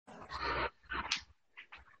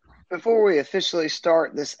Before we officially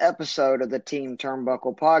start this episode of the Team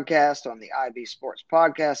Turnbuckle podcast on the Ivy Sports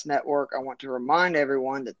Podcast Network, I want to remind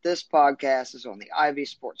everyone that this podcast is on the Ivy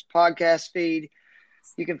Sports Podcast feed.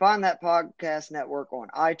 You can find that podcast network on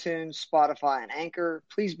iTunes, Spotify, and Anchor.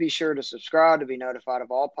 Please be sure to subscribe to be notified of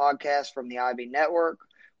all podcasts from the Ivy Network.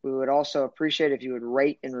 We would also appreciate if you would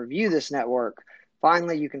rate and review this network.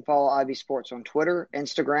 Finally, you can follow Ivy Sports on Twitter,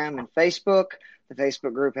 Instagram, and Facebook. The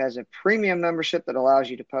Facebook group has a premium membership that allows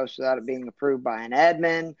you to post without it being approved by an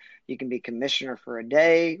admin. You can be commissioner for a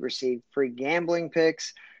day, receive free gambling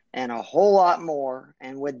picks, and a whole lot more.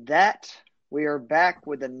 And with that, we are back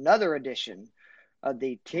with another edition of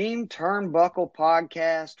the Team Turnbuckle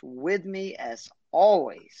podcast. With me, as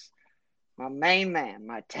always, my main man,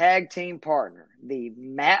 my tag team partner, the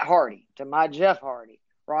Matt Hardy to my Jeff Hardy,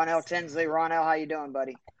 Ronell Tinsley. Ronell, how you doing,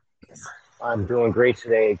 buddy? I'm doing great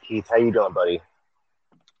today, Keith. How you doing, buddy?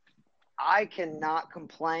 I cannot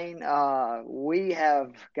complain. We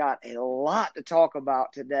have got a lot to talk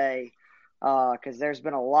about today because there's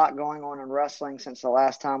been a lot going on in wrestling since the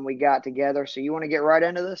last time we got together. So you want to get right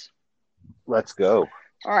into this? Let's go.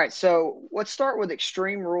 All right, so let's start with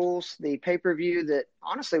Extreme Rules, the pay-per-view that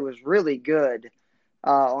honestly was really good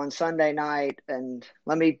on Sunday night. And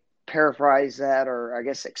let me paraphrase that, or I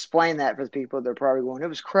guess explain that for the people that are probably going, it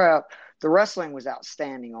was crap. The wrestling was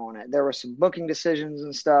outstanding on it. There were some booking decisions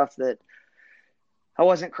and stuff that I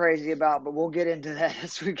wasn't crazy about, but we'll get into that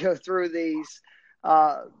as we go through these.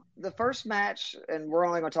 The first match, and we're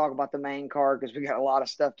only going to talk about the main card because we got a lot of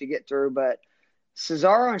stuff to get through, but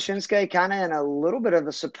Cesaro and Shinsuke kind of in a little bit of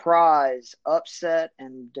a surprise upset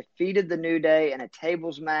and defeated the New Day in a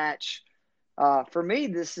tables match. For me,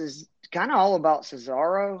 this is kind of all about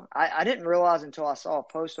Cesaro. I didn't realize until I saw a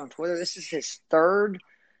post on Twitter, this is his third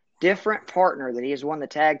different partner that he has won the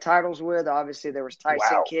tag titles with. Obviously, there was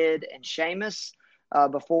Tyson Kidd and Sheamus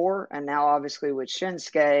before, and now obviously with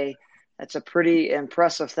Shinsuke. That's a pretty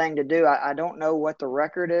impressive thing to do. I don't know what the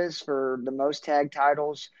record is for the most tag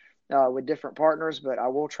titles with different partners, but I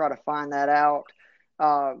will try to find that out.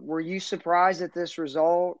 Were you surprised at this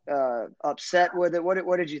result? Upset with it?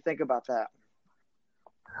 What did you think about that?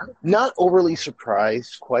 Not overly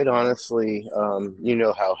surprised, quite honestly. You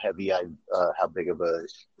know how how big of a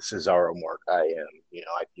Cesaro mark I am. You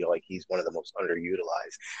know, I feel like he's one of the most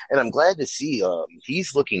underutilized, and I'm glad to see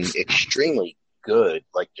he's looking extremely good,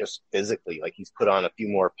 like just physically. Like he's put on a few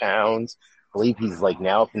more pounds. I believe he's like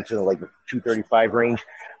now up into like the 235 range.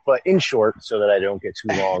 But in short, so that I don't get too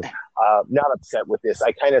long, not upset with this.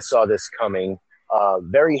 I kind of saw this coming.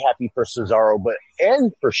 Very happy for Cesaro,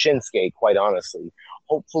 and for Shinsuke, quite honestly.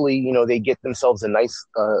 Hopefully, you know, they get themselves a nice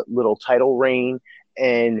little title reign,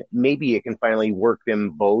 and maybe it can finally work them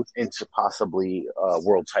both into possibly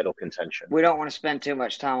world title contention. We don't want to spend too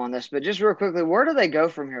much time on this, but just real quickly, where do they go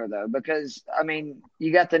from here, though? Because, I mean,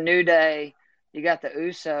 you got the New Day, you got the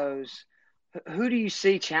Usos. Who do you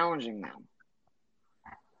see challenging them?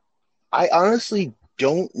 I honestly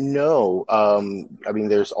don't know. I mean,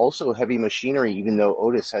 there's also Heavy Machinery, even though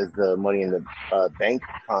Otis has the Money in the Bank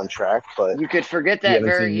contract. But you could forget that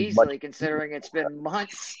very easily, considering it's been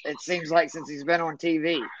months, it seems like, since he's been on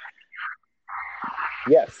TV.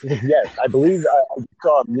 Yes. I believe I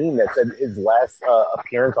saw a meme that said his last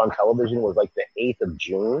appearance on television was like the 8th of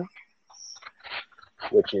June,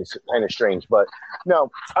 which is kind of strange. But no,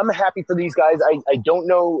 I'm happy for these guys. I don't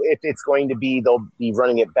know if it's going to be they'll be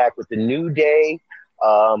running it back with the New Day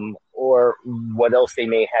or what else they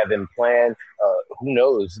may have in plan. Who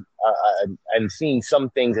knows? I'm seeing some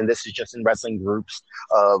things, and this is just in wrestling groups,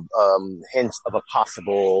 of hints of a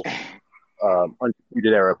possible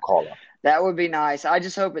Undisputed Era call-up. That would be nice. I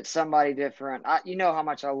just hope it's somebody different. You know how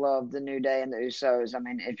much I love the New Day and the Usos. I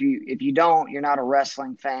mean, if you don't, you're not a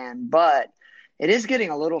wrestling fan. But it is getting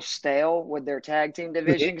a little stale with their tag team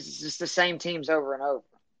division because it's just the same teams over and over.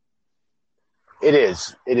 It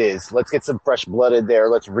is. Let's get some fresh blooded there.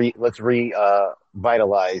 Let's revitalize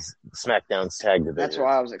SmackDown's tag division. That's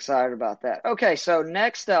why I was excited about that. Okay, so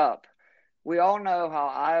next up, we all know how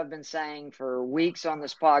I have been saying for weeks on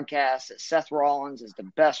this podcast that Seth Rollins is the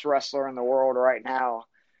best wrestler in the world right now.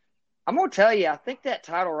 I'm going to tell you, I think that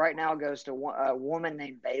title right now goes to a woman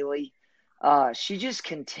named Bayley. She just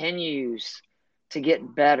continues to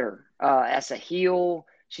get better as a heel.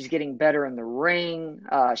 She's getting better in the ring.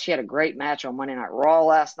 She had a great match on Monday Night Raw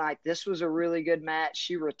last night. This was a really good match.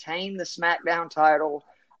 She retained the SmackDown title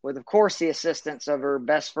with, of course, the assistance of her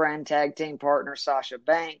best friend, tag team partner, Sasha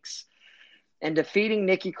Banks, and defeating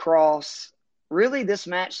Nikki Cross. Really, this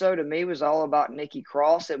match, though, to me was all about Nikki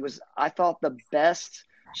Cross. It was, I thought, the best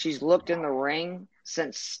she's looked in the ring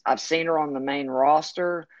since I've seen her on the main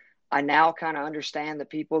roster. I now kind of understand the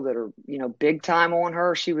people that are, big time on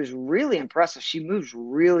her. She was really impressive. She moves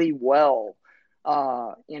really well,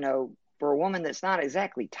 for a woman that's not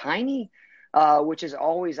exactly tiny, which is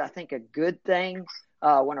always, I think, a good thing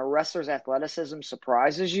when a wrestler's athleticism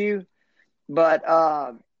surprises you. But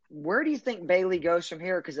where do you think Bayley goes from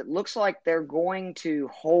here? Because it looks like they're going to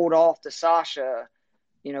hold off to Sasha,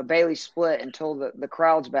 Bayley split until the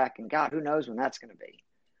crowd's back. And God, who knows when that's going to be.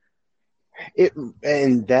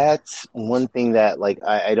 And that's one thing that like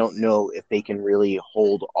I don't know if they can really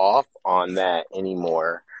hold off on that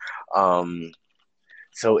anymore.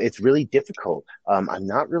 So it's really difficult. I'm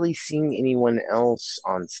not really seeing anyone else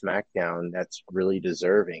on SmackDown that's really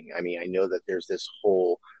deserving. I mean, I know that there's this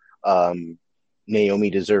whole Naomi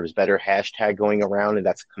deserves better hashtag going around, and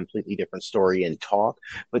that's a completely different story and talk,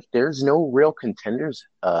 but there's no real contenders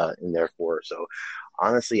in there for her. So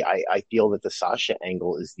honestly, I feel that the Sasha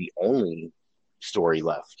angle is the only story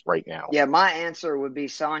left right now. Yeah, my answer would be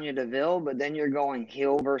Sonya Deville, but then you're going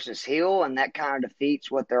heel versus heel, and that kind of defeats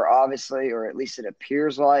what they're obviously, or at least it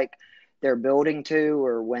appears like they're building to,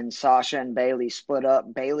 or when Sasha and Bayley split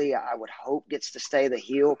up. Bayley, I would hope, gets to stay the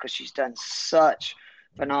heel because she's done such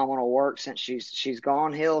phenomenal work since she's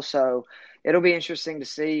gone heel. So it'll be interesting to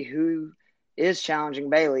see who is challenging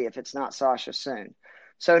Bayley if it's not Sasha soon.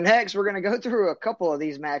 So next, we're going to go through a couple of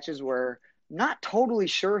these matches where not totally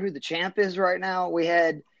sure who the champ is right now. We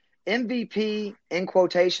had MVP, in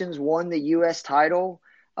quotations, won the U.S. title,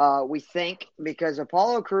 we think, because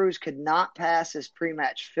Apollo Crews could not pass his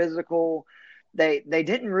pre-match physical. They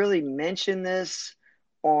didn't really mention this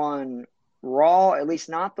on Raw, at least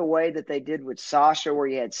not the way that they did with Sasha, where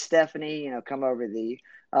you had Stephanie, come over the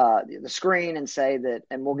screen and say that,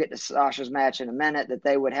 and we'll get to Sasha's match in a minute, that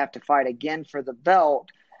they would have to fight again for the belt.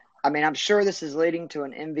 I mean, I'm sure this is leading to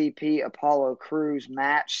an MVP Apollo Crews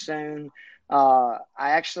match soon. I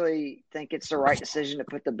actually think it's the right decision to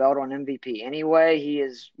put the belt on MVP anyway. He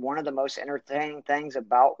is one of the most entertaining things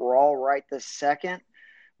about Raw right this second.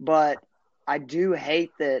 But I do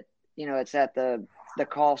hate that, it's at the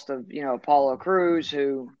cost of, Apollo Crews,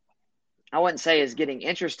 who I wouldn't say is getting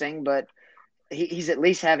interesting, but he's at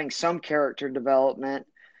least having some character development.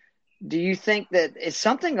 Do you think that is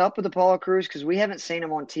something up with Apollo Crews? Because we haven't seen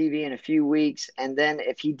him on TV in a few weeks. And then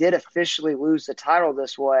if he did officially lose the title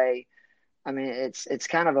this way, I mean, it's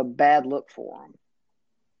kind of a bad look for him.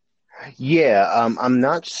 Yeah, I'm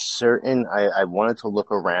not certain. I wanted to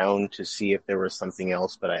look around to see if there was something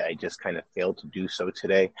else, but I just kind of failed to do so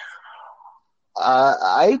today.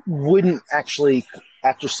 I wouldn't actually,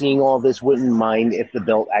 after seeing all this, wouldn't mind if the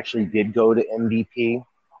belt actually did go to MVP.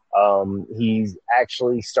 He's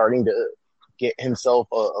actually starting to get himself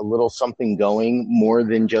a little something going more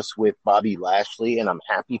than just with Bobby Lashley, and I'm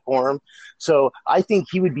happy for him. So I think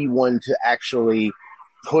he would be one to actually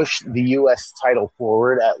push the U.S. title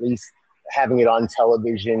forward, at least having it on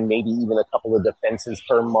television, maybe even a couple of defenses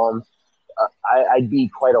per month. I'd be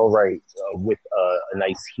quite all right with a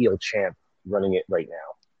nice heel champ running it right now.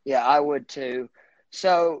 Yeah, I would too.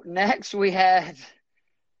 So next we had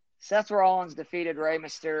Seth Rollins defeated Rey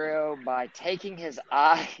Mysterio by taking his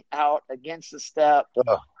eye out against the step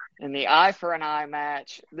in the eye for an eye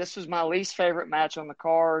match. This was my least favorite match on the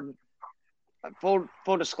card.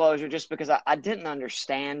 Full disclosure, just because I didn't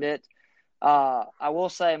understand it. I will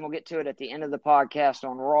say, and we'll get to it at the end of the podcast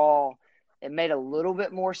on Raw, it made a little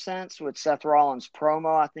bit more sense with Seth Rollins'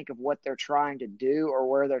 promo, I think, of what they're trying to do or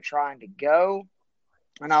where they're trying to go.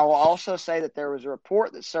 And I will also say that there was a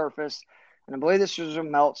report that surfaced, and I believe this was from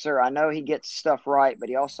Meltzer. I know he gets stuff right, but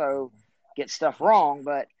he also gets stuff wrong.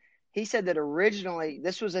 But he said that originally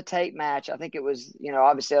this was a tape match. I think it was,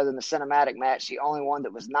 obviously other than the cinematic match, the only one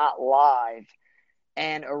that was not live.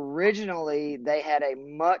 And originally they had a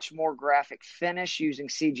much more graphic finish using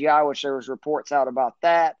CGI, which there was reports out about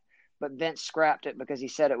that. But Vince scrapped it because he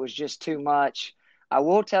said it was just too much. I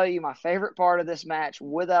will tell you my favorite part of this match,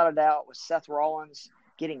 without a doubt, was Seth Rollins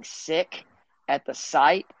getting sick at the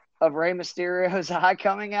sight of Rey Mysterio's eye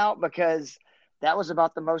coming out, because that was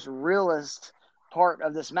about the most realist part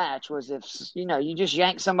of this match. Was if, you just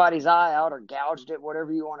yanked somebody's eye out or gouged it,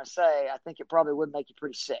 whatever you want to say, I think it probably would make you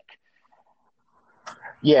pretty sick.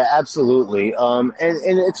 Yeah, absolutely. And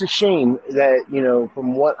it's a shame that,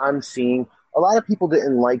 from what I'm seeing, a lot of people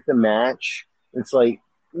didn't like the match. It's like,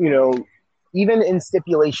 even in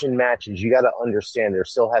stipulation matches, you got to understand there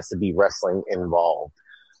still has to be wrestling involved.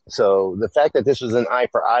 So the fact that this was an eye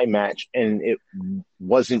for eye match and it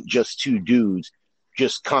wasn't just two dudes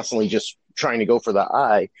just constantly just trying to go for the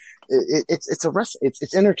eye,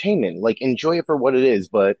 it's entertainment. Like, enjoy it for what it is.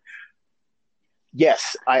 But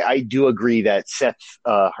Yes, I do agree that Seth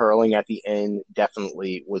hurling at the end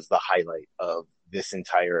definitely was the highlight of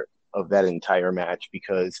that entire match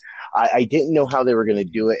because I didn't know how they were going to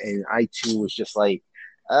do it, and I too was just like,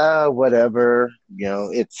 whatever.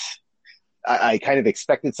 I kind of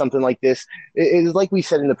expected something like this. It is like we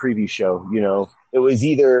said in the preview show. It was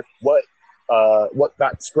either what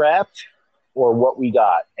got scrapped or what we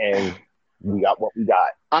got, and we got what we got.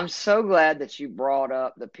 I'm so glad that you brought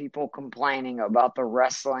up the people complaining about the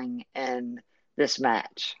wrestling in this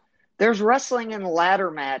match. There's wrestling in ladder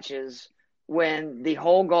matches when the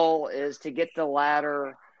whole goal is to get the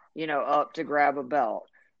ladder, up to grab a belt.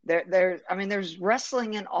 I mean, there's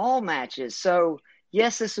wrestling in all matches. So,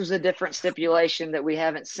 yes, this was a different stipulation that we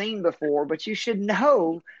haven't seen before, but you should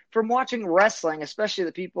know from watching wrestling, especially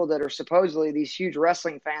the people that are supposedly these huge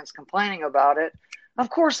wrestling fans complaining about it, of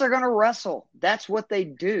course, they're going to wrestle. That's what they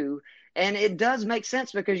do. And it does make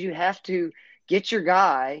sense because you have to get your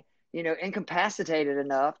guy, incapacitated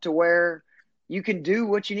enough to where you can do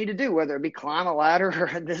what you need to do, whether it be climb a ladder or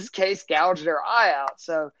in this case, gouge their eye out.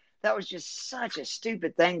 So that was just such a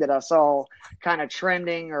stupid thing that I saw kind of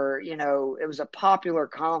trending or, it was a popular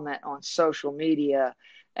comment on social media.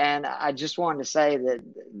 And I just wanted to say that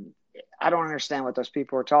I don't understand what those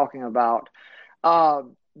people are talking about.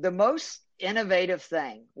 The most innovative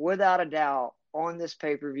thing, without a doubt, on this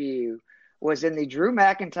pay per view was in the Drew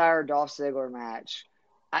McIntyre Dolph Ziggler match.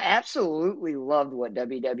 I absolutely loved what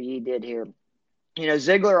WWE did here.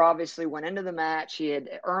 Ziggler obviously went into the match. He had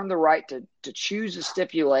earned the right to choose a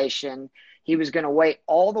stipulation. He was going to wait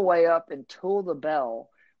all the way up until the bell.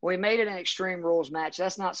 Well, he made it an Extreme Rules match.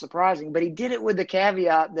 That's not surprising, but he did it with the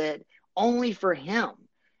caveat that only for him.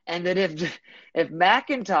 And that if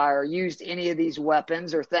McIntyre used any of these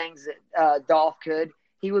weapons or things that Dolph could,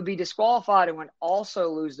 he would be disqualified and would also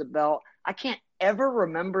lose the belt. I can't ever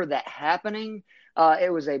remember that happening.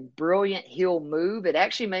 It was a brilliant heel move. It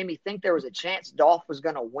actually made me think there was a chance Dolph was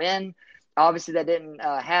going to win. Obviously, that didn't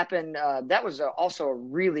happen. That was also a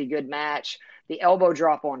really good match. The elbow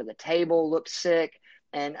drop onto the table looked sick.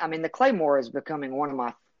 And, I mean, the Claymore is becoming one of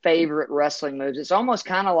my favorite wrestling moves. It's almost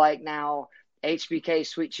kind of like now HBK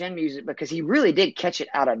Sweet Chin Music because he really did catch it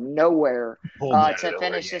out of nowhere to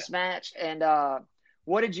finish this match. And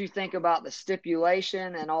what did you think about the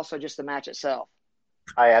stipulation and also just the match itself?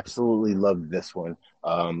 I absolutely loved this one.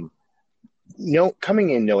 Coming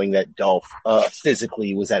in knowing that Dolph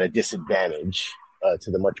physically was at a disadvantage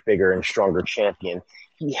to the much bigger and stronger champion,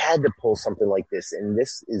 he had to pull something like this, and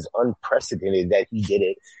this is unprecedented that he did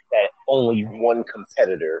it. That only one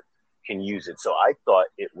competitor can use it. So I thought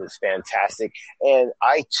it was fantastic, and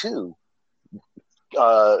I too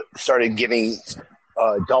started giving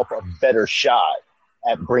Dolph a better shot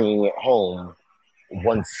at bringing it home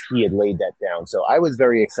once he had laid that down. So I was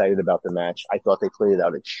very excited about the match. I thought they played it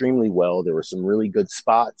out extremely well. There were some really good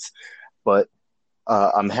spots, but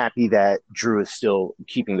I'm happy that Drew is still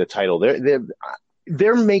keeping the title.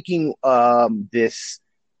 They're making this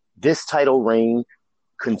title reign,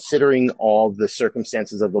 considering all the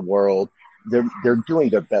circumstances of the world. They're doing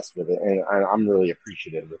their best with it, and I'm really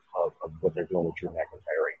appreciative of what they're doing with Drew McIntyre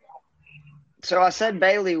right now. So I said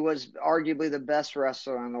Bayley was arguably the best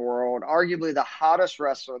wrestler in the world, arguably the hottest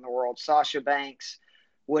wrestler in the world. Sasha Banks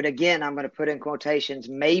would, again, I'm going to put in quotations,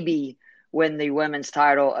 maybe win the women's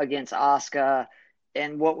title against Asuka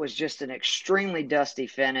in what was just an extremely dusty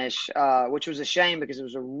finish, which was a shame because it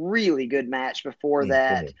was a really good match before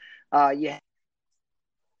that. You had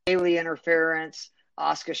Bayley interference,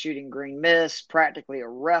 Asuka shooting green mist, practically a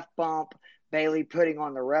ref bump, Bayley putting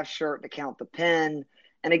on the ref shirt to count the pin.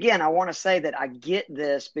 And again, I want to say that I get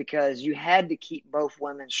this because you had to keep both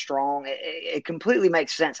women strong. It completely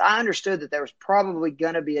makes sense. I understood that there was probably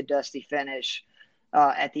going to be a dusty finish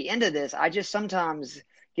at the end of this. I just sometimes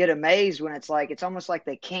get amazed when it's almost like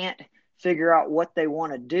they can't figure out what they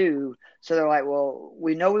want to do. So they're like, well,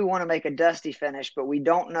 we know we want to make a dusty finish, but we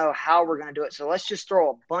don't know how we're going to do it. So let's just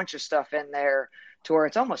throw a bunch of stuff in there to where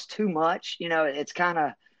it's almost too much. It's kind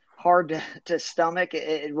of hard to stomach.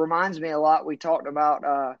 It reminds me a lot. We talked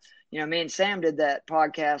about, me and Sam did that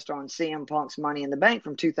podcast on CM Punk's Money in the Bank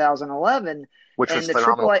from 2011. Which was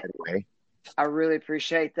phenomenal, by the way. I really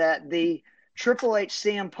appreciate that. The Triple H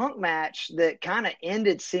CM Punk match that kind of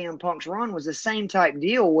ended CM Punk's run was the same type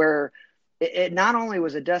deal where it not only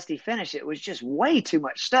was a dusty finish, it was just way too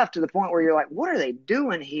much stuff to the point where you're like, what are they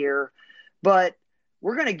doing here? But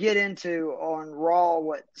we're going to get into on Raw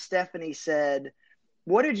what Stephanie said.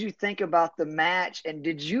 What did you think about the match? And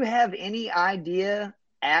did you have any idea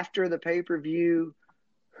after the pay-per-view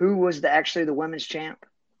who was actually the women's champ?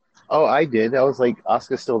 Oh, I did. I was like,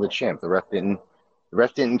 Asuka's still the champ. The ref didn't The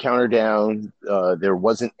ref didn't count her down. There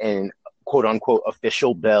wasn't an quote unquote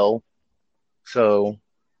official bell. So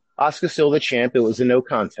Asuka's still the champ. It was a no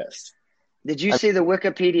contest. Did you I, see the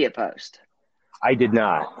Wikipedia post? I did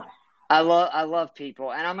not. I love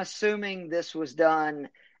people, and I'm assuming this was done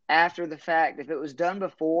after the fact. If it was done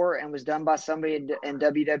before and was done by somebody in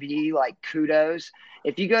WWE, like kudos.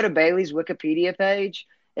 If you go to Bayley's Wikipedia page,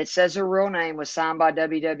 it says her real name was signed by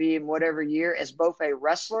WWE in whatever year as both a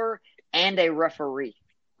wrestler and a referee,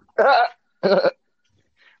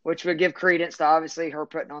 which would give credence to obviously her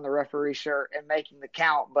putting on the referee shirt and making the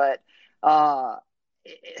count. But uh,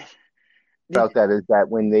 About that is that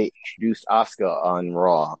when they introduced Asuka on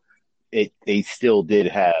Raw, they still did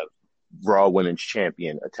have Raw Women's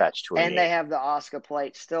Champion attached to her and they name. have the Oscar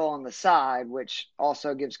plate still on the side, which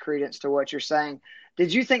also gives credence to what you're saying.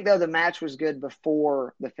 Did you think though the match was good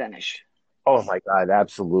before the finish? Oh my God,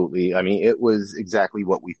 absolutely. I mean, it was exactly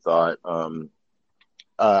what we thought.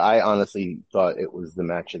 I honestly thought it was the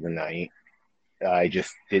match of the night. I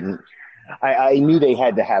just didn't. I knew they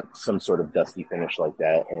had to have some sort of dusty finish like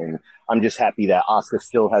that, and I'm just happy that Asuka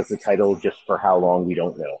still has the title. Just for how long, we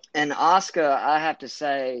don't know. And Oscar, I have to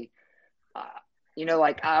say, uh,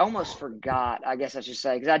 like I almost forgot, I guess I should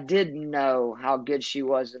say, because I did know how good she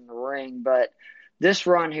was in the ring, but this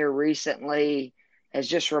run here recently has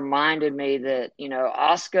just reminded me that,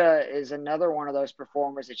 Asuka is another one of those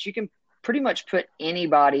performers that you can pretty much put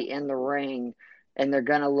anybody in the ring and they're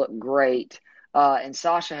going to look great. And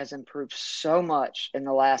Sasha has improved so much in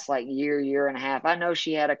the last like year and a half. I know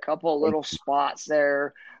she had a couple little spots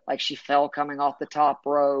there, like she fell coming off the top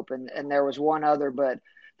rope, and there was one other, but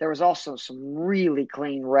there was also some really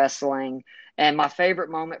clean wrestling. And my favorite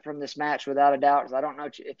moment from this match, without a doubt, is I don't know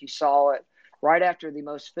if you saw it, right after the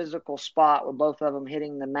most physical spot with both of them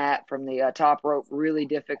hitting the mat from the top rope really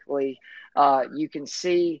difficultly, you can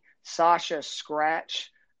see Sasha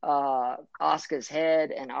scratch Asuka's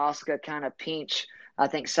head and Asuka kind of pinch, I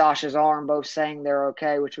think, Sasha's arm, both saying they're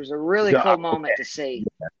okay, which was a really cool moment to see.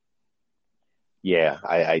 Yeah,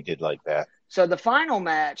 I did like that. So the final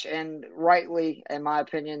match, and rightly, in my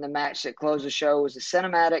opinion, the match that closed the show was a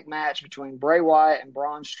cinematic match between Bray Wyatt and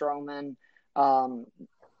Braun Strowman. Um,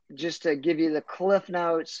 just to give you the cliff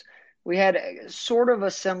notes, we had sort of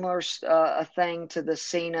a similar a thing to the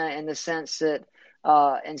Cena in the sense that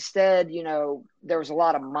instead, there was a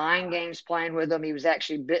lot of mind games playing with him. He was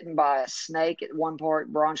actually bitten by a snake at one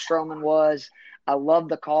part. Braun Strowman was. I love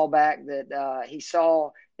the callback that he saw.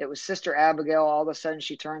 It was Sister Abigail. All of a sudden,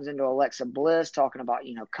 she turns into Alexa Bliss, talking about,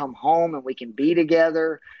 come home and we can be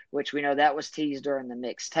together, which we know that was teased during the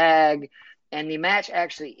mixed tag. And the match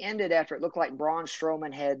actually ended after it looked like Braun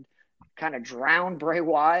Strowman had kind of drowned Bray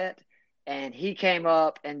Wyatt. And he came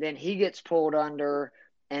up, and then he gets pulled under.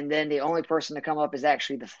 And then the only person to come up is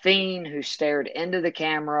actually The Fiend, who stared into the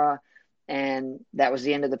camera. And that was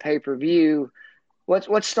the end of the pay-per-view.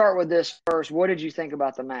 Let's start with this first. What did you think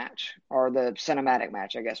about the match, or the cinematic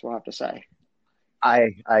match, I guess we'll have to say?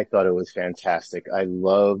 I thought it was fantastic. I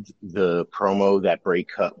loved the promo that Bray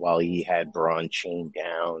cut while he had Braun chained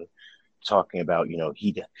down, talking about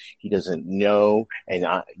he doesn't know, and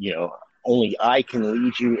only I can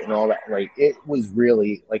lead you and all that. Like it was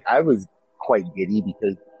really like I was quite giddy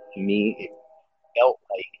because to me it felt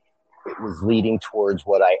like it was leading towards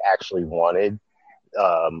what I actually wanted.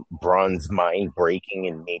 Braun's mind breaking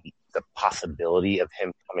and maybe the possibility of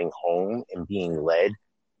him coming home and being led.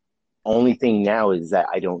 Only thing now is that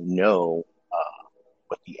I don't know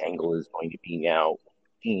what the angle is going to be now.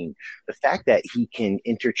 The fact that he can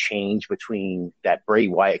interchange between that Bray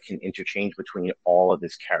Wyatt can interchange between all of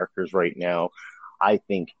his characters right now, I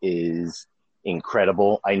think is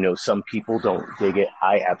incredible. I know some people don't dig it.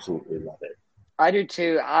 I absolutely love it. I do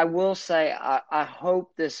too. I will say, I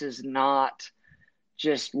hope this is not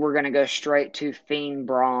just we're going to go straight to Fiend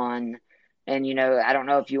Braun. And, I don't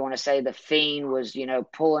know if you want to say the Fiend was,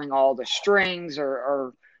 pulling all the strings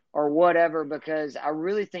or whatever, because I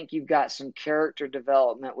really think you've got some character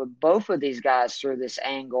development with both of these guys through this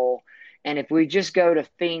angle. And if we just go to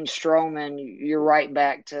Fiend Strowman, you're right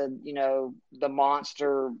back to, the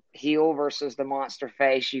monster heel versus the monster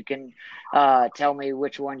face. You can tell me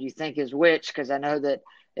which one you think is which, because I know that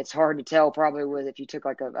it's hard to tell probably with if you took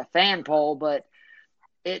like a fan poll, but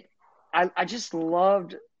I just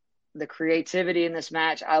loved the creativity in this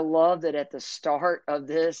match. I love that at the start of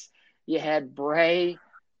this, you had Bray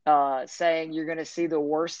saying you're going to see the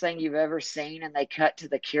worst thing you've ever seen, and they cut to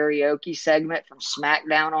the karaoke segment from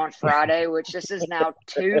SmackDown on Friday, which this is now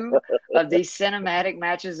two of these cinematic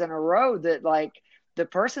matches in a row that, like, the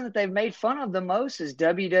person that they've made fun of the most is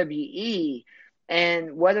WWE.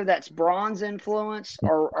 And whether that's Braun's influence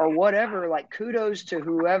or whatever, like kudos to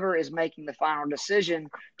whoever is making the final decision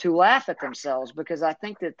to laugh at themselves, because I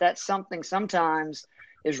think that that's something sometimes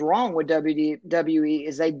is wrong with WWE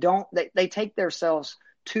is they take themselves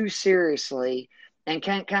too seriously and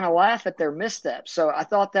can't kind of laugh at their missteps. So I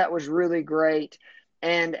thought that was really great.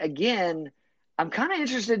 And again, I'm kind of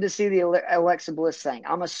interested to see the Alexa Bliss thing.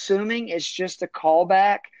 I'm assuming it's just a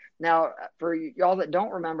callback. Now, for y'all that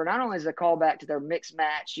don't remember, not only is it a callback to their mixed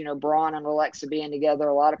match, Braun and Alexa being together,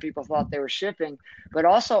 a lot of people thought they were shipping, but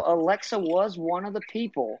also Alexa was one of the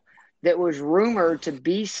people that was rumored to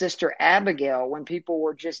be Sister Abigail when people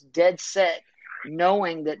were just dead set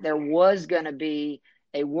knowing that there was going to be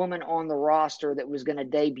a woman on the roster that was going to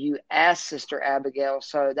debut as Sister Abigail.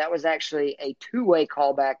 So that was actually a two-way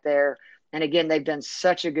callback there. And again, they've done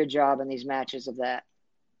such a good job in these matches of that.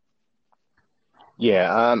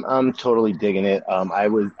 Yeah, I'm totally digging it.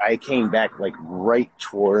 I came back like right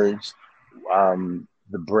towards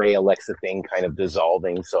the Bray Alexa thing kind of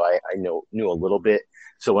dissolving, so I knew a little bit.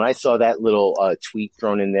 So when I saw that little tweet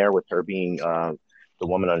thrown in there with her being the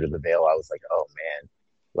woman under the veil, I was like, oh man,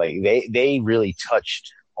 like they really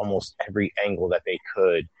touched almost every angle that they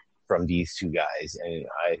could from these two guys, and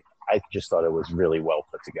I just thought it was really well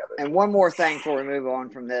put together. And one more thing before we move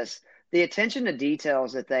on from this. The attention to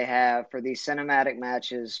details that they have for these cinematic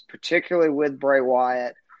matches, particularly with Bray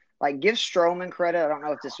Wyatt, like give Strowman credit. I don't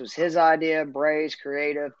know if this was his idea, Bray's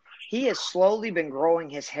creative. He has slowly been growing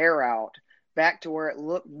his hair out back to where it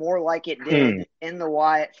looked more like it did in the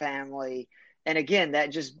Wyatt family. And again,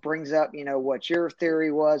 that just brings up, what your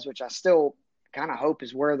theory was, which I still kind of hope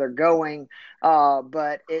is where they're going.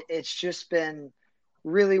 But it's just been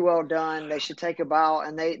really well done. They should take a bow,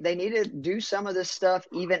 and they need to do some of this stuff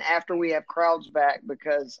even after we have crowds back,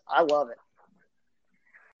 because I love it.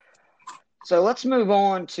 So let's move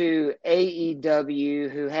on to AEW,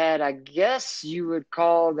 who had, I guess you would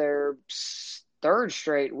call their third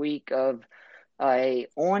straight week of a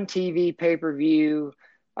on TV pay-per-view.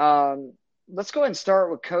 Let's go ahead and start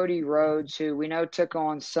with Cody Rhodes, who we know took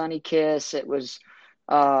on Sonny Kiss. It was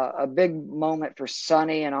a big moment for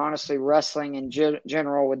Sonny, and honestly wrestling in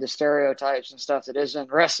general with the stereotypes and stuff that is in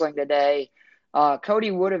wrestling today.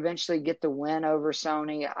 Cody would eventually get the win over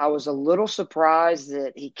Sonny. I was a little surprised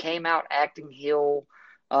that he came out acting heel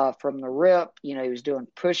from the rip. He was doing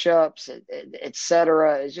push-ups, et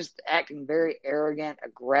cetera. It's just acting very arrogant,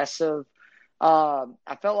 aggressive.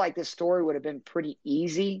 I felt like this story would have been pretty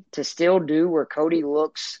easy to still do, where Cody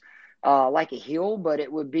looks like a heel, but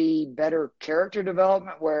it would be better character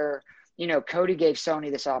development where, Cody gave Sonny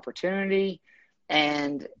this opportunity,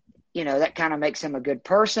 and, that kind of makes him a good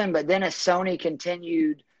person. But then as Sonny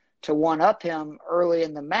continued to one-up him early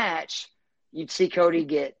in the match, you'd see Cody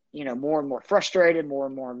get, more and more frustrated, more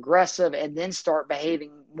and more aggressive, and then start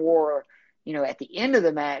behaving more, at the end of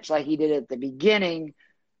the match like he did at the beginning.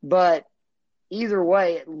 But either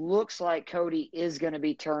way, it looks like Cody is going to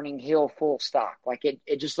be turning heel full stop. Like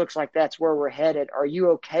it just looks like that's where we're headed. Are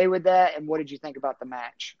you okay with that? And what did you think about the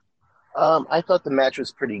match? I thought the match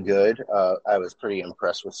was pretty good. I was pretty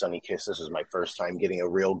impressed with Sonny Kiss. This was my first time getting a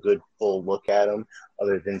real good full look at him,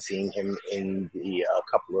 other than seeing him in the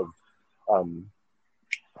couple of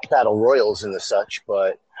battle royals and the such.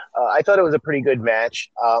 But I thought it was a pretty good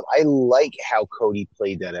match. I like how Cody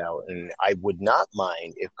played that out, and I would not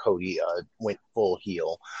mind if Cody went full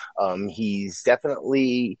heel. He's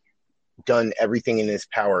definitely done everything in his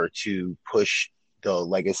power to push the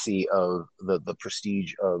legacy of the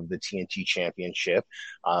prestige of the TNT Championship.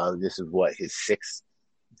 This is his sixth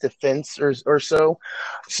defense or so.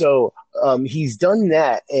 So he's done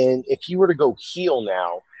that, and if he were to go heel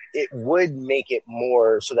now, it would make it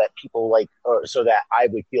more so that so that I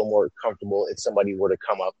would feel more comfortable if somebody were to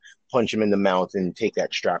come up, punch him in the mouth, and take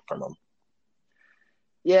that strap from him.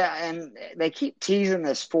 Yeah, and they keep teasing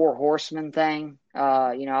this Four Horsemen thing.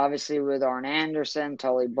 Obviously with Arn Anderson,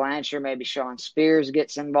 Tully Blanchard, maybe Sean Spears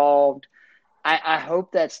gets involved. I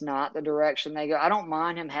hope that's not the direction they go. I don't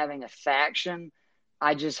mind him having a faction.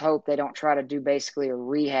 I just hope they don't try to do basically a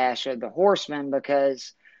rehash of the Horsemen,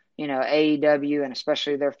 because AEW and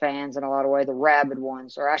especially their fans in a lot of ways, the rabid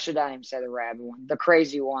ones, or I should not even say the rabid ones, the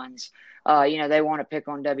crazy ones, they want to pick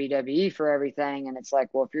on WWE for everything. And it's like,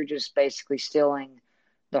 well, if you're just basically stealing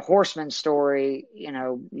the Horseman story,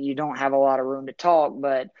 you don't have a lot of room to talk.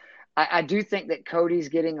 But I do think that Cody's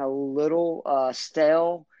getting a little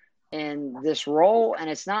stale in this role, and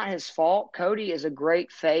it's not his fault. Cody is a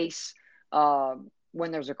great face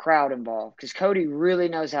when there's a crowd involved, because Cody really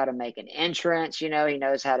knows how to make an entrance. He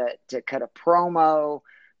knows how to cut a promo,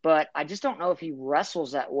 but I just don't know if he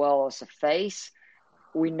wrestles that well as a face.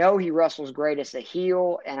 we know he wrestles great as a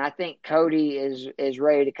heel, and I think Cody is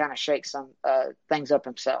ready to kind of shake some things up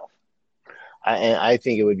himself. I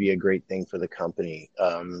think it would be a great thing for the company,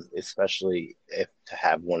 especially if to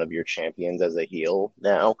have one of your champions as a heel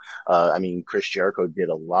now. I mean, Chris Jericho did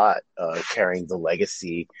a lot carrying the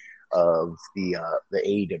legacy of the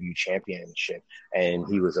AEW championship, and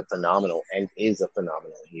he was a phenomenal and is a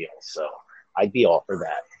phenomenal heel. So I'd be all for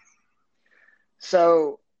that.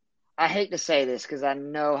 So I hate to say this because I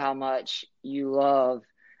know how much you love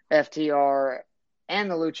FTR and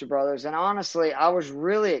the Lucha Brothers. And honestly, I was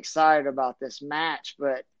really excited about this match,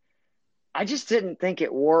 but I just didn't think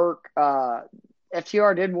it worked.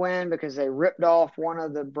 FTR did win because they ripped off one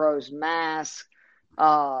of the Bros' masks.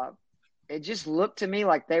 It just looked to me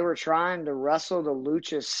like they were trying to wrestle the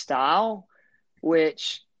Lucha style,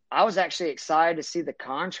 which I was actually excited to see the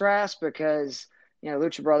contrast because,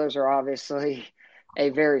 Lucha Brothers are obviously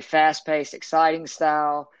a very fast-paced, exciting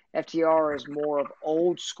style. FTR is more of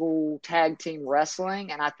old school tag team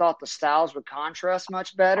wrestling, and I thought the styles would contrast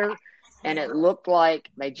much better. And it looked like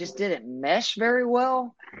they just didn't mesh very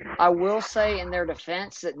well. I will say in their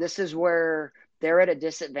defense that this is where they're at a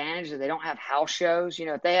disadvantage that they don't have house shows.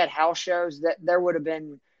 If they had house shows, that there would have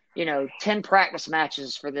been, 10 practice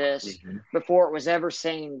matches for this before it was ever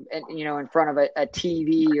seen, in front of a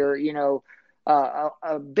TV or,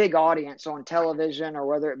 a big audience on television or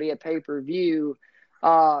whether it be a pay-per-view.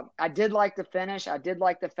 I did like the finish. I did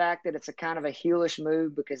like the fact that it's a kind of a heelish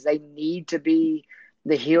move because they need to be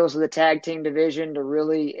the heels of the tag team division to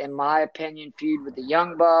really, in my opinion, feud with the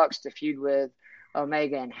Young Bucks, to feud with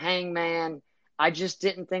Omega and Hangman. I just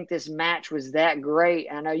didn't think this match was that great.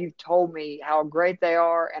 I know you've told me how great they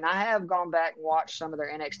are, and I have gone back and watched some of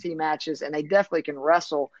their NXT matches, and they definitely can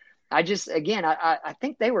wrestle. I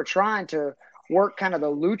think they were trying to work kind of the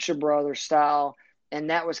Lucha Brothers style, and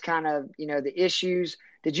that was kind of, the issues.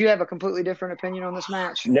 Did you have a completely different opinion on this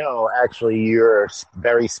match? No, actually, you're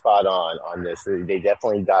very spot on this. They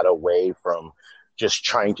definitely got away from just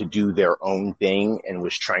trying to do their own thing and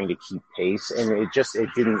was trying to keep pace, and it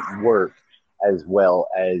didn't work as well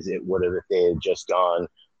as it would have if they had just gone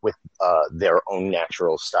with their own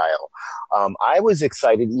natural style. I was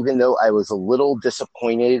excited, even though I was a little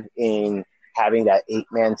disappointed in having that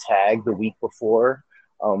 8-man tag the week before.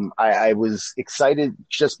 I was excited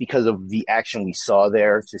just because of the action we saw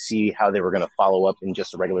there to see how they were going to follow up in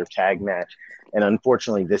just a regular tag match. And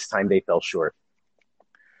unfortunately, this time they fell short.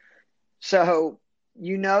 So,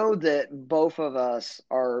 that both of us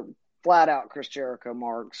are flat out Chris Jericho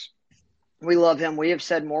marks. We love him. We have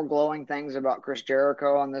said more glowing things about Chris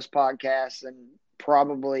Jericho on this podcast than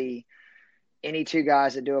probably any two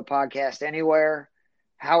guys that do a podcast anywhere.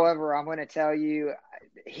 However, I'm going to tell you,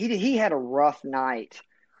 he had a rough night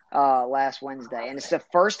last Wednesday. And it's the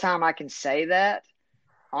first time I can say that,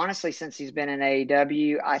 honestly, since he's been in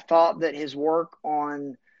AEW. I thought that his work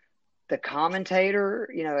on the commentator,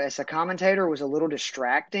 as a commentator was a little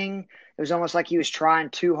distracting. It was almost like he was trying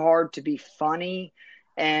too hard to be funny,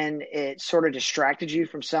 and it sort of distracted you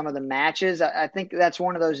from some of the matches. I think that's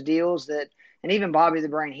one of those deals that, and even Bobby the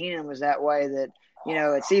Brain Heenan was that way, that,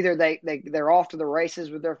 it's either they're off to the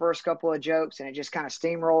races with their first couple of jokes and it just kind of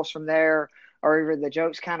steamrolls from there, or either the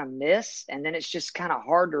jokes kind of miss and then it's just kind of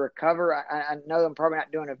hard to recover. I know I'm probably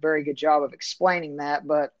not doing a very good job of explaining that,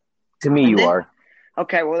 but to me, you are.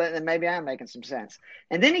 Okay, well, then maybe I'm making some sense.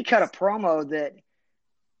 And then he cut a promo that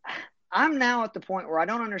I'm now at the point where I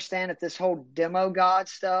don't understand if this whole demo god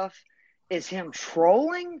stuff is him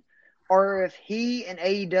trolling or if he and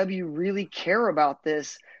AEW really care about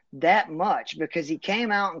this that much, because he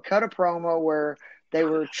came out and cut a promo where they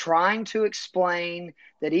were trying to explain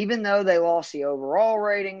that even though they lost the overall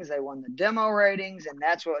ratings, they won the demo ratings, and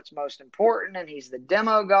that's what's most important, and he's the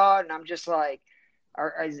demo god. And I'm just like,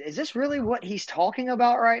 is this really what he's talking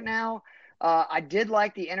about right now? I did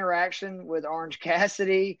like the interaction with Orange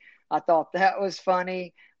Cassidy. I thought that was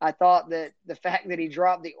funny. I thought that the fact that he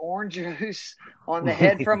dropped the orange juice on the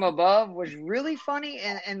head from above was really funny.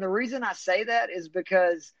 And the reason I say that is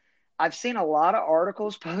because I've seen a lot of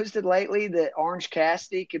articles posted lately that Orange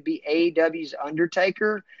Cassidy could be AEW's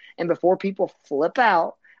Undertaker. And before people flip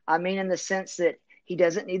out, I mean in the sense that he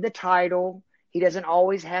doesn't need the title. He doesn't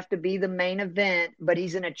always have to be the main event, but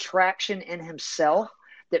he's an attraction in himself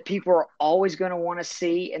that people are always going to want to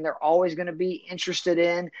see and they're always going to be interested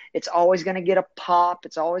in. It's always going to get a pop.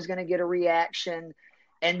 It's always going to get a reaction.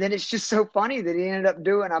 And then it's just so funny that he ended up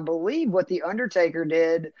doing, I believe, what The Undertaker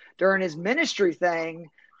did during his ministry thing.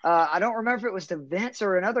 I don't remember if it was to Vince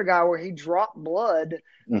or another guy where he dropped blood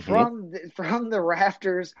from the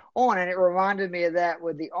rafters on, and it reminded me of that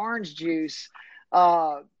with the orange juice.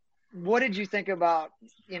 what did you think about,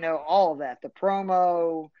 all of that, the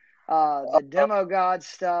promo, the demo god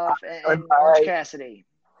stuff, and Orange Cassidy?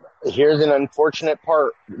 Here's an unfortunate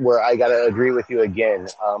part where I got to agree with you again.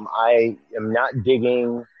 I am not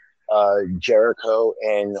digging Jericho,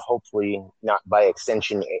 and hopefully not by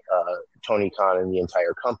extension Tony Khan and the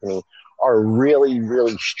entire company are really,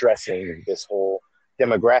 really stressing this whole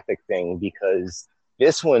demographic thing, because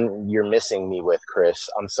this one you're missing me with, Chris.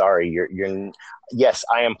 I'm sorry. You're yes,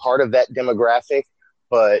 I am part of that demographic,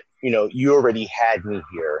 but you already had me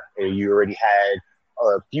here. You already had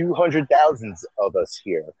a few hundred thousands of us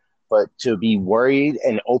here. But to be worried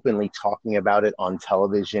and openly talking about it on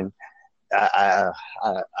television, I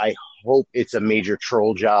hope it's a major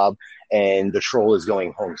troll job and the troll is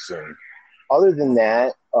going home soon. Other than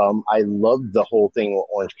that, I love the whole thing with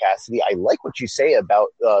Orange Cassidy. I like what you say about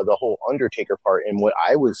the whole Undertaker part. And what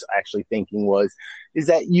I was actually thinking is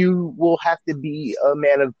that you will have to be a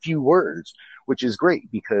man of few words, which is great,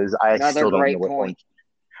 because Another great point.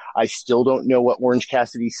 I still don't know what Orange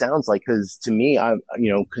Cassidy sounds like, because to me, I'm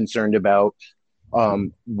concerned about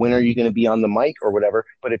when are you going to be on the mic or whatever.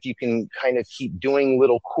 But if you can kind of keep doing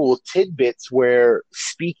little cool tidbits where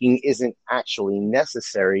speaking isn't actually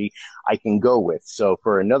necessary, I can go with. So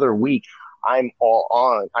for another week, I'm all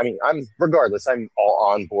on. I mean, I'm all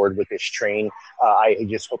on board with this train. I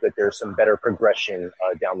just hope that there's some better progression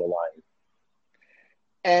down the line.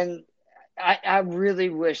 And I really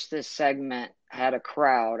wish this segment had a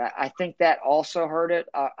crowd. I think that also hurt it.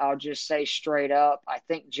 I'll just say straight up, I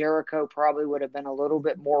think Jericho probably would have been a little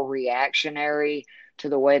bit more reactionary to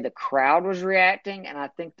the way the crowd was reacting, and I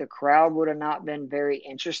think the crowd would have not been very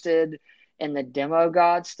interested in the demo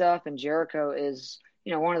god stuff. And Jericho is,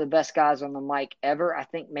 one of the best guys on the mic ever. I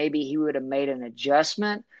think maybe he would have made an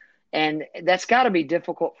adjustment, and that's got to be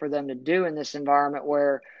difficult for them to do in this environment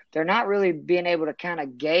where they're not really being able to kind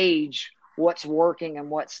of gauge what's working and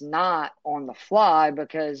what's not on the fly,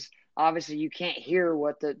 because obviously you can't hear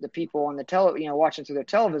what the people on the watching through their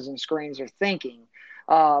television screens are thinking.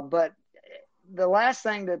 But the last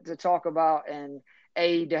thing to talk about in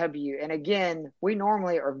AEW, and again, we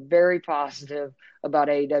normally are very positive about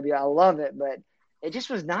AEW. I love it, but it just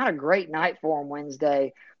was not a great night for him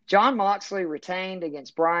Wednesday. Jon Moxley retained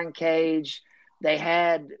against Brian Cage. They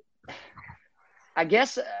had, I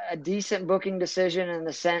guess, a decent booking decision in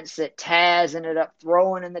the sense that Taz ended up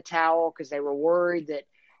throwing in the towel because they were worried that,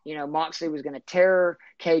 Moxley was going to tear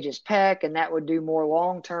Cage's pec and that would do more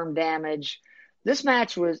long-term damage. This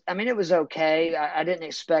match was, it was okay. I didn't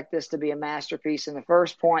expect this to be a masterpiece in the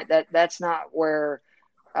first point. That's not where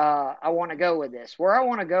I want to go with this. Where I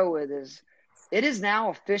want to go with is, it is now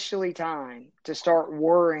officially time to start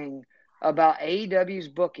worrying about AEW's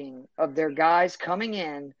booking of their guys coming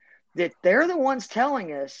in that they're the ones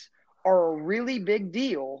telling us are a really big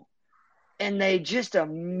deal, and they just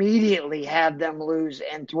immediately have them lose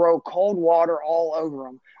and throw cold water all over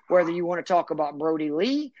them. Whether you want to talk about Brody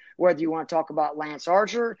Lee, whether you want to talk about Lance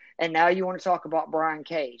Archer, and now you want to talk about Brian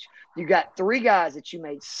Cage. You got three guys that you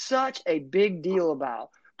made such a big deal about.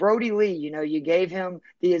 Brody Lee, you gave him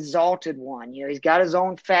the exalted one. He's got his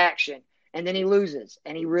own faction, and then he loses,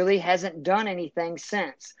 and he really hasn't done anything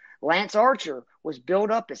since. Lance Archer was built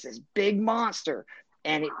up as this big monster.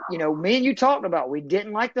 And, me and you talked about, we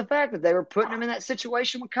didn't like the fact that they were putting him in that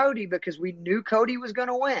situation with Cody because we knew Cody was going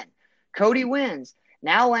to win. Cody wins.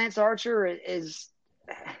 Now Lance Archer is,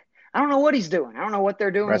 I don't know what he's doing. I don't know what they're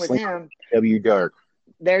doing with him. W Dark.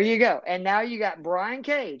 There you go. And now you got Brian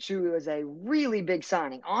Cage, who is a really big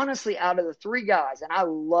signing. Honestly, out of the three guys, and I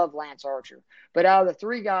love Lance Archer, but out of the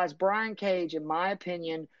three guys, Brian Cage, in my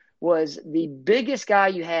opinion, was the biggest guy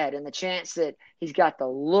you had, in the chance that he's got the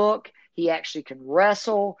look, he actually can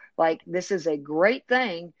wrestle. Like, this is a great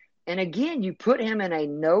thing. And again, you put him in a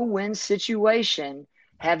no-win situation,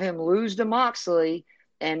 have him lose to Moxley,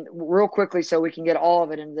 and real quickly so we can get all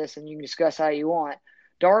of it in this and you can discuss how you want.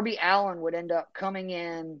 Darby Allin would end up coming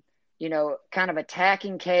in, kind of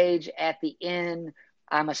attacking Cage at the end.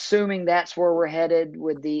 I'm assuming that's where we're headed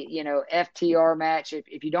with the, FTR match.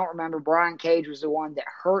 If you don't remember, Brian Cage was the one that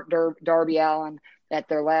hurt Darby Allin at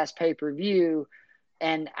their last pay-per-view.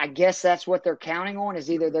 And I guess that's what they're counting on,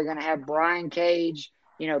 is either they're going to have Brian Cage,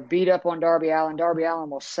 beat up on Darby Allin. Darby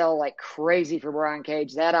Allin will sell like crazy for Brian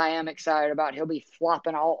Cage. That I am excited about. He'll be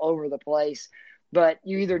flopping all over the place. But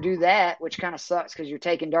you either do that, which kind of sucks because you're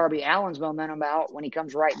taking Darby Allin's momentum out when he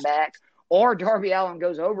comes right back, or Darby Allin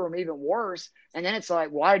goes over him even worse. And then it's like,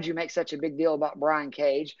 why did you make such a big deal about Brian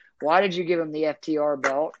Cage? Why did you give him the FTR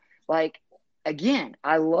belt? Like, again,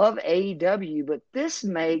 I love AEW, but this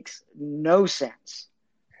makes no sense.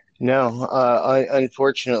 No,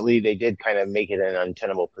 unfortunately, they did kind of make it an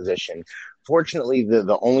untenable position. Fortunately,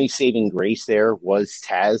 the only saving grace there was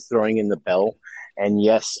Taz throwing in the bell. And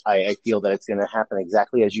yes, I feel that it's going to happen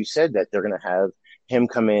exactly as you said, that they're going to have him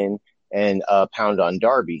come in and pound on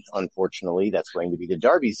Darby. Unfortunately, that's going to be to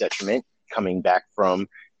Darby's detriment, coming back from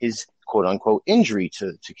his quote unquote injury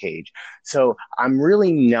to Cage. So I'm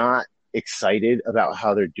really not excited about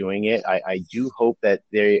how they're doing it. I do hope that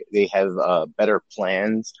they have better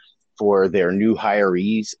plans for their new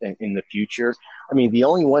hirees in the future. I mean, the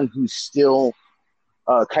only one who's still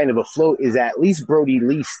kind of afloat is at least Brody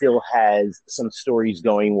Lee still has some stories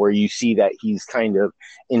going where you see that he's kind of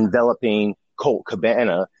enveloping Colt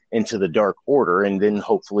Cabana into the Dark Order, and then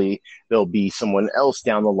hopefully there'll be someone else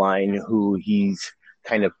down the line who he's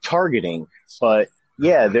kind of targeting. But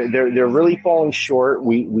yeah, they're really falling short.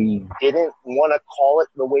 We didn't want to call it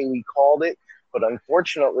the way we called it, but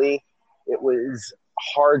unfortunately, it was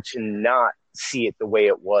hard to not see it the way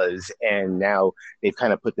it was, and now they've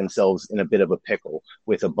kind of put themselves in a bit of a pickle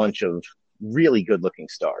with a bunch of really good-looking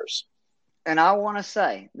stars. And I want to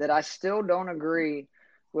say that I still don't agree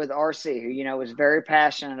with RC, who, was very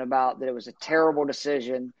passionate about that it was a terrible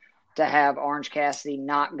decision to have Orange Cassidy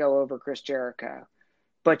not go over Chris Jericho.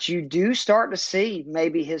 But you do start to see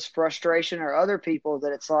maybe his frustration or other people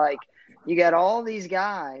that it's like you got all these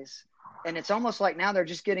guys, and it's almost like now they're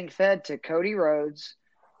just getting fed to Cody Rhodes,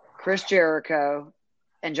 Chris Jericho,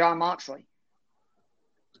 and Jon Moxley.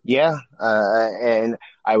 Yeah, and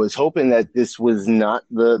I was hoping that this was not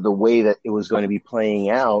the way that it was going to be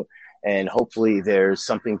playing out, and hopefully there's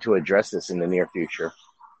something to address this in the near future.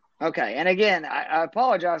 Okay, and again, I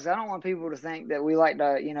apologize. I don't want people to think that we like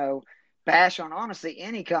to, bash on honestly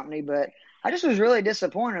any company, but I just was really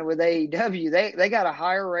disappointed with AEW. They got a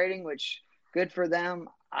higher rating, which good for them.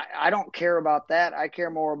 I don't care about that. I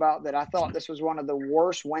care more about that. I thought this was one of the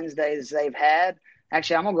worst Wednesdays they've had.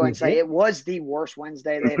 Actually, I'm gonna go ahead and say it was the worst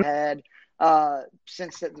Wednesday they've had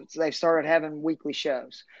since they've started having weekly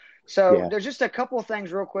shows. So there's just a couple of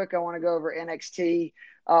things real quick I want to go over NXT.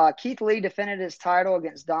 Keith Lee defended his title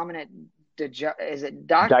against Dominic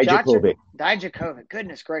Dijakovic. Dijakovic.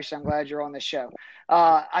 Goodness gracious, I'm glad you're on the show.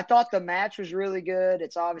 I thought the match was really good.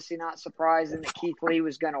 It's obviously not surprising that Keith Lee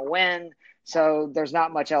was going to win. So there's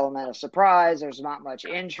not much element of surprise. There's not much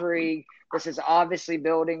intrigue. This is obviously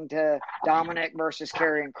building to Dominic versus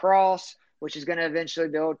Karrion Kross, which is going to eventually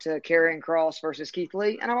build to Karrion Kross versus Keith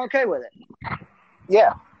Lee, and I'm okay with it.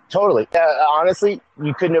 Yeah, totally. Honestly,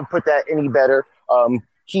 you couldn't have put that any better.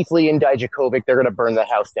 Keith Lee and Dijakovic, they're going to burn the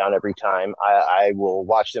house down every time. I will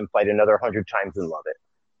watch them fight another 100 times and love it.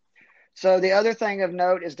 So the other thing of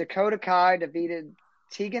note is Dakota Kai defeated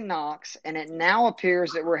Tegan Nox, and it now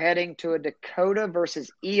appears that we're heading to a Dakota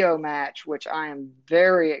versus Io match, which I am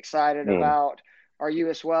very excited about. Are you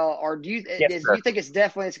as well? Or do you think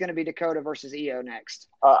it's going to be Dakota versus Io next?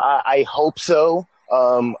 I hope so.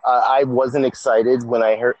 I wasn't excited when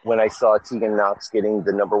I saw Tegan Nox getting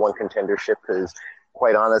the number one contendership, because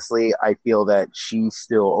quite honestly, I feel that she's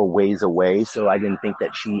still a ways away. So I didn't think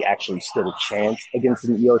that she actually stood a chance against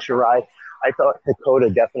an Io Shirai. I thought Dakota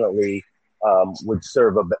definitely would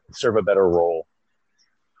serve a better role.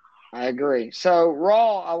 I agree. So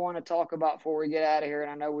Raw, I want to talk about before we get out of here, and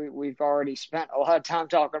I know we've already spent a lot of time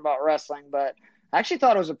talking about wrestling, but I actually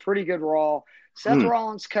thought it was a pretty good Raw. Seth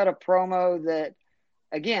Rollins cut a promo that,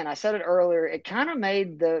 again, I said it earlier, it kind of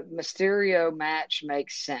made the Mysterio match make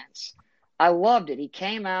sense. I loved it. He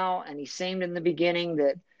came out and he seemed in the beginning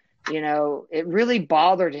that, it really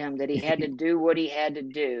bothered him that he had to do what he had to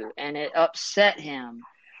do, and it upset him.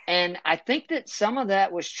 And I think that some of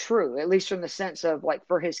that was true, at least from the sense of, like,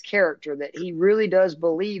 for his character, that he really does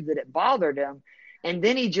believe that it bothered him. And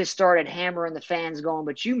then he just started hammering the fans going,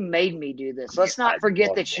 but you made me do this. Let's not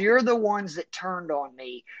forget that you're the ones that turned on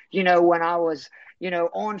me, when I was,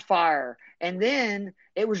 on fire. And then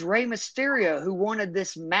it was Rey Mysterio who wanted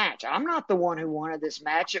this match. I'm not the one who wanted this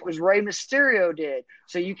match. It was Rey Mysterio did.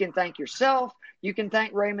 So you can thank yourself. You can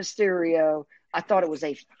thank Rey Mysterio. I thought it was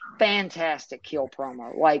a fantastic heel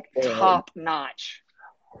promo, like top notch.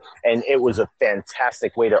 And it was a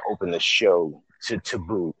fantastic way to open the show to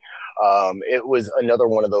boot. It was another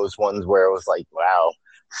one of those ones where it was like, wow,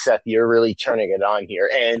 Seth, you're really turning it on here.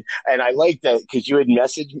 And I like that because you had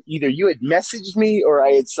messaged me or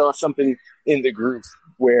I had saw something in the group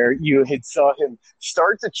where you had saw him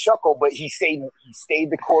start to chuckle, but he stayed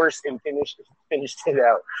the course and finished it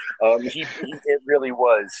out. It really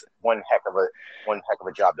was one heck of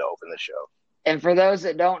a job to open the show. And for those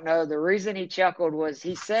that don't know, the reason he chuckled was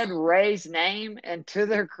he said Ray's name, and to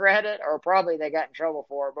their credit, or probably they got in trouble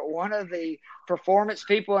for it, but one of the performance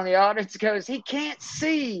people in the audience goes, "He can't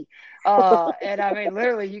see." And I mean,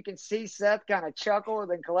 literally, you can see Seth kind of chuckle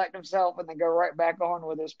and then collect himself and then go right back on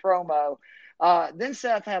with his promo. Then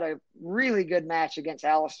Seth had a really good match against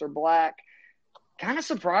Aleister Black. Kind of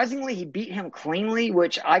surprisingly, he beat him cleanly,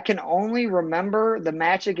 which I can only remember the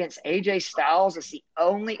match against AJ Styles. It's the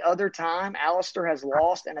only other time Aleister has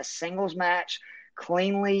lost in a singles match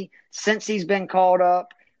cleanly since he's been called up.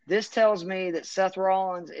 This tells me that Seth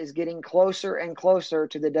Rollins is getting closer and closer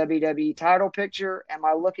to the WWE title picture. Am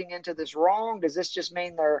I looking into this wrong? Does this just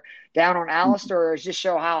mean they're down on Aleister, or does it just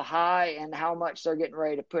show how high and how much they're getting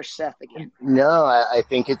ready to push Seth again? No, I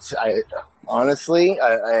think it's. I honestly,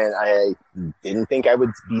 I didn't think I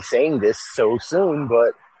would be saying this so soon,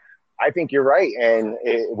 but I think you're right, and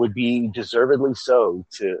it would be deservedly so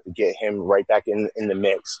to get him right back in the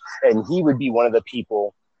mix, and he would be one of the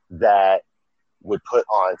people that would put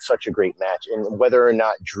on such a great match. And whether or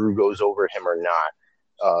not Drew goes over him or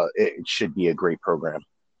not, it should be a great program.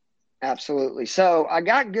 Absolutely. So I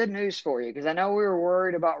got good news for you because I know we were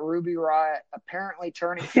worried about Ruby Riott apparently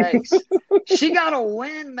turning face. She got a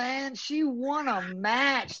win, man. She won a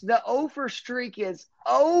match. The over streak is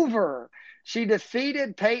over. She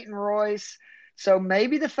defeated Peyton Royce. So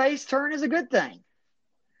maybe the face turn is a good thing.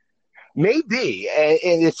 Maybe,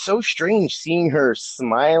 and it's so strange seeing her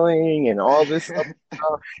smiling and all this stuff.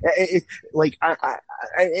 Like,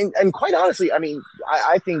 and quite honestly, I mean,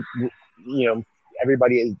 I think,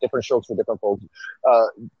 everybody is different strokes for different folks.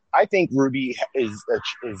 I think Ruby is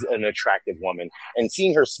an attractive woman, and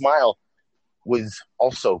seeing her smile was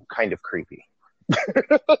also kind of creepy.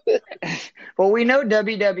 Well, we know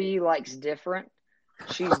WWE likes different.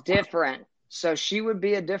 She's different, so she would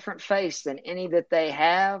be a different face than any that they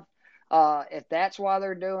have. If that's why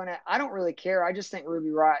they're doing it, I don't really care. I just think Ruby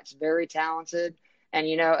Riott's very talented. And,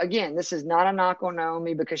 again, this is not a knock on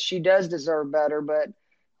Naomi because she does deserve better, but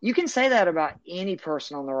you can say that about any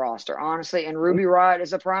person on the roster, honestly. And Ruby Riott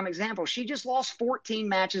is a prime example. She just lost 14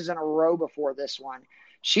 matches in a row before this one.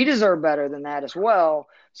 She deserved better than that as well.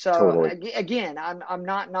 So, Totally. again, I'm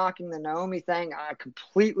not knocking the Naomi thing. I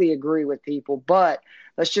completely agree with people. But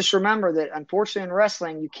let's just remember that, unfortunately, in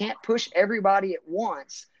wrestling, you can't push everybody at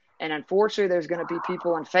once. And unfortunately, there's going to be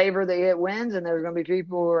people in favor that get wins, and there's going to be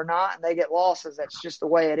people who are not, and they get losses. That's just the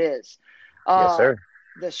way it is. Yes, sir.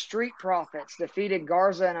 The Street Profits defeated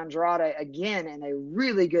Garza and Andrade again in a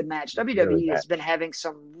really good match. Really WWE has been having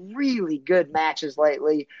some really good matches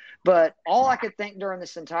lately, but all I could think during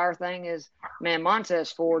this entire thing is, man,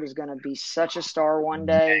 Montez Ford is going to be such a star one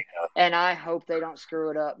day, and I hope they don't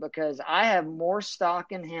screw it up because I have more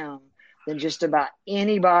stock in him than just about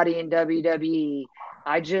anybody in WWE.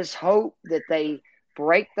 I just hope that they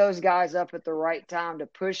break those guys up at the right time to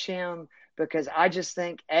push him because I just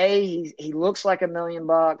think, he looks like $1 million.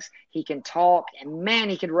 He can talk, and, man,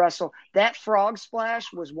 he can wrestle. That frog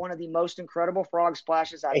splash was one of the most incredible frog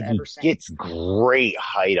splashes I've ever seen. He gets great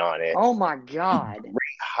height on it. Oh, my God.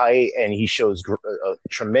 Great height, and he shows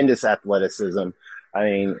tremendous athleticism. I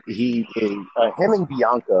mean, him and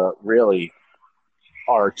Bianca really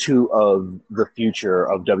are two of the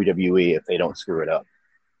future of WWE if they don't screw it up.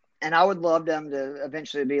 And I would love them to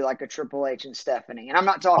eventually be like a Triple H and Stephanie. And I'm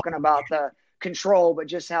not talking about the control, but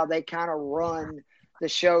just how they kind of run the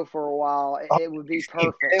show for a while. It would be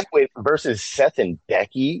perfect. Versus Seth and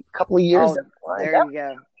Becky a couple of years. There you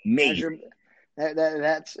go. Amazing.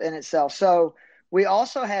 That's in itself. So we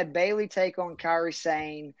also had Bayley take on Kairi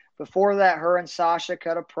Sane. Before that, her and Sasha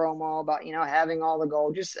cut a promo about, having all the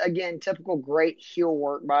gold. Just, again, typical great heel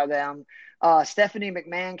work by them. Stephanie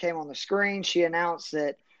McMahon came on the screen. She announced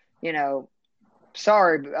that,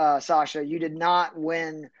 sorry, Sasha, you did not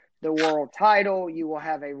win the world title. You will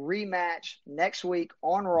have a rematch next week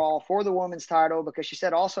on Raw for the women's title because she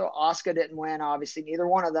said also Asuka didn't win. Obviously, neither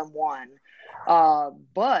one of them won.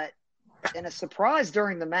 But in a surprise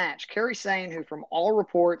during the match, Kairi Sane, who from all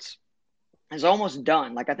reports is almost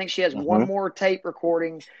done. Like, I think she has one more tape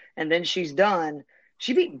recording and then she's done.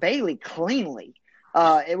 She beat Bayley cleanly.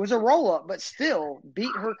 It was a roll-up, but still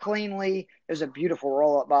beat her cleanly. It was a beautiful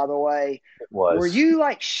roll-up, by the way. It was. Were you,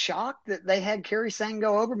 shocked that they had Kairi Sane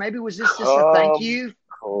go over? Maybe was this just a thank you?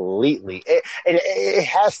 Completely. It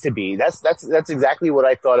has to be. That's exactly what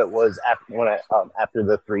I thought it was after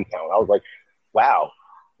the 3 count. I was like, wow,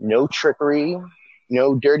 no trickery,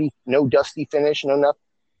 no dusty finish, no nothing.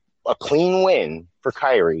 A clean win for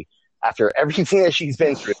Kairi after everything that she's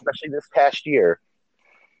been through, especially this past year.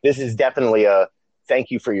 This is definitely a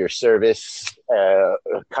thank you for your service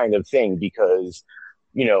kind of thing because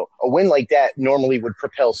a win like that normally would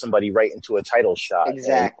propel somebody right into a title shot. And by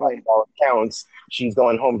Exactly. all accounts, she's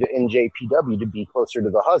going home to NJPW to be closer to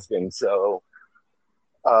the husband. So,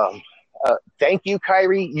 um, thank you,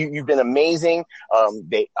 Kyrie. You've been amazing.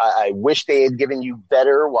 I wish they had given you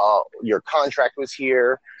better while your contract was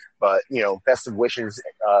here, but best of wishes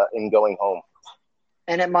in going home.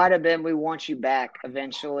 And it might have been we want you back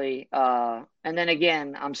eventually. And then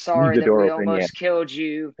again, I'm Leave sorry the that door we open, yeah. almost killed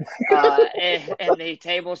you in the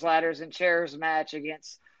tables, ladders, and chairs match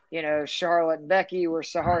against, Charlotte and Becky. We're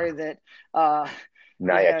sorry that,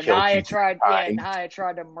 Naya killed you 2 times. Nia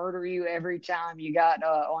tried to murder you every time you got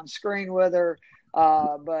on screen with her.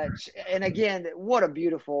 And again, what a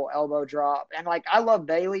beautiful elbow drop. And like, I love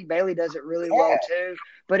Bayley. Bayley does it really well too.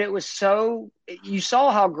 But it was you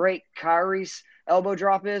saw how great Kyrie's elbow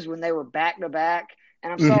drop is when they were back to back.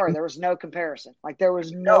 And I'm sorry, there was no comparison. Like, there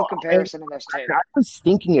was no No, comparison in those two. I was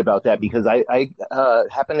thinking about that because I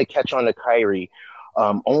happened to catch on to Kyrie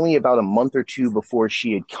only about a month or two before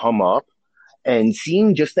she had come up, and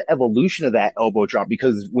seeing just the evolution of that elbow drop,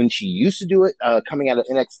 because when she used to do it coming out of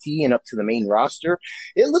NXT and up to the main roster,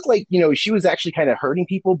 it looked like she was actually kind of hurting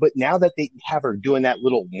people. But now that they have her doing that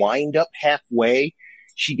little wind up halfway,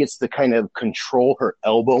 she gets to kind of control her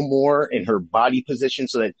elbow more in her body position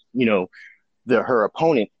so that her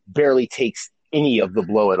opponent barely takes any of the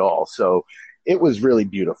blow at all. So it was really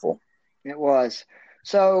beautiful. It was.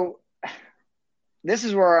 So this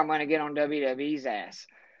is where I'm going to get on WWE's ass.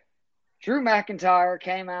 Drew McIntyre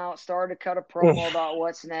came out, started to cut a promo about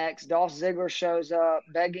what's next. Dolph Ziggler shows up,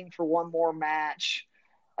 begging for one more match.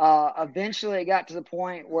 Eventually, it got to the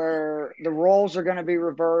point where the roles are going to be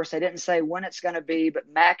reversed. They didn't say when it's going to be,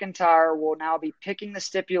 but McIntyre will now be picking the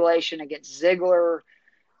stipulation against Ziggler.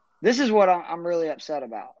 This is what I'm really upset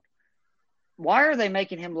about. Why are they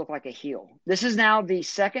making him look like a heel? This is now the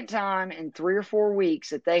second time in 3 or 4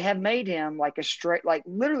 weeks that they have made him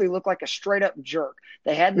literally look like a straight up jerk.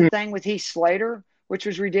 They had the thing with Heath Slater, which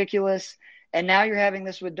was ridiculous. And now you're having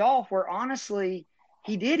this with Dolph, where honestly,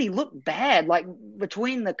 he looked bad. Like,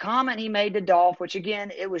 between the comment he made to Dolph, which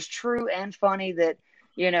again, it was true and funny that,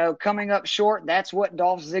 coming up short, that's what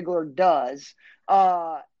Dolph Ziggler does.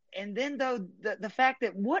 And then though, the fact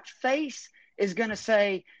that what face is going to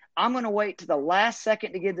say, I'm going to wait to the last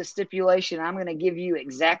second to give the stipulation. I'm going to give you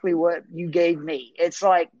exactly what you gave me. It's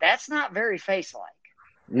like, that's not very face-like.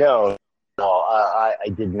 No, I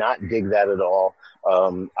did not dig that at all.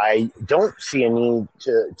 I don't see a need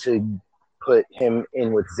to put him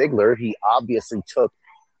in with Ziggler. He obviously took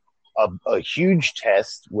a huge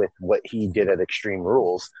test with what he did at Extreme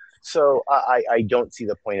Rules. So I don't see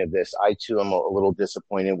the point of this. I, too, am a little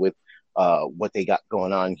disappointed with what they got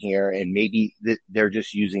going on here. And maybe they're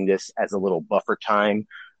just using this as a little buffer time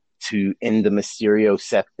to end the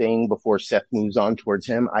Mysterio-Seth thing before Seth moves on towards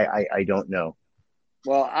him. I don't know.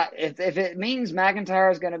 Well, if it means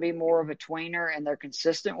McIntyre is going to be more of a tweener and they're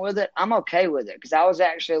consistent with it, I'm okay with it, because I was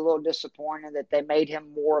actually a little disappointed that they made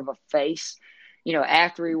him more of a face,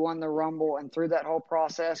 after he won the Rumble and through that whole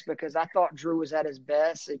process, because I thought Drew was at his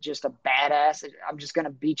best. It's just a badass. I'm just going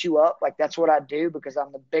to beat you up. Like, that's what I do because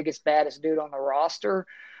I'm the biggest, baddest dude on the roster.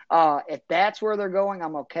 If that's where they're going,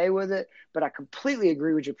 I'm okay with it. But I completely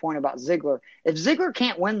agree with your point about Ziggler. If Ziggler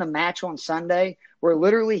can't win the match on Sunday, where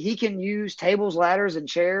literally he can use tables, ladders, and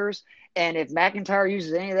chairs, and if McIntyre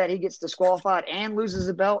uses any of that, he gets disqualified and loses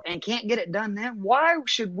the belt and can't get it done then, why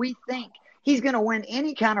should we think he's going to win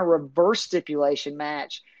any kind of reverse stipulation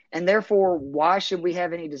match? And therefore, why should we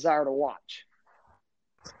have any desire to watch?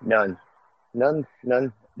 None.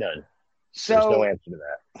 So there's no answer to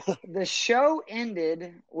that. The show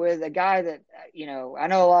ended with a guy that, I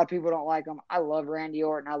know a lot of people don't like him. I love Randy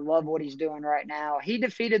Orton. I love what he's doing right now. He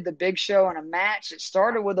defeated the Big Show in a match that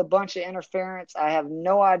started with a bunch of interference. I have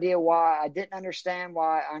no idea why. I didn't understand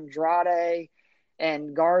why Andrade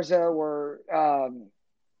and Garza were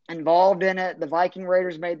involved in it. The Viking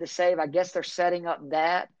Raiders made the save. I guess they're setting up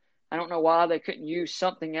that. I don't know why they couldn't use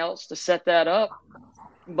something else to set that up.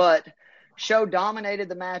 But Show dominated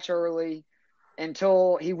the match early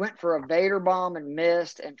until he went for a Vader bomb and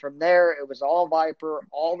missed. And from there, it was all Viper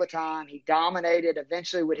all the time. He dominated,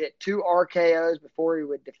 eventually would hit 2 RKOs before he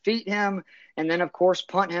would defeat him. And then, of course,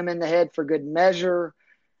 punt him in the head for good measure.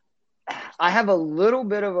 I have a little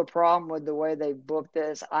bit of a problem with the way they booked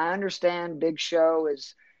this. I understand Big Show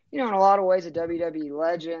is, in a lot of ways a WWE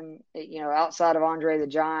legend. Outside of Andre the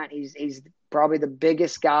Giant, he's probably the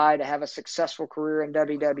biggest guy to have a successful career in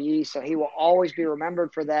WWE. So he will always be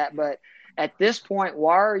remembered for that. But at this point,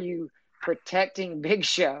 why are you protecting Big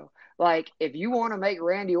Show? Like, if you want to make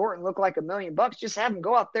Randy Orton look like $1 million, just have him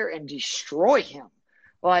go out there and destroy him.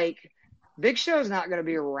 Like, Big Show's not going to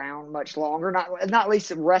be around much longer, not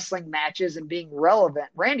least in wrestling matches and being relevant.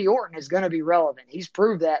 Randy Orton is going to be relevant. He's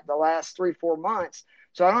proved that the last 3-4 months.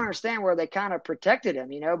 So I don't understand where they kind of protected him,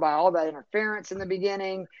 by all that interference in the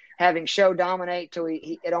beginning, having Show dominate till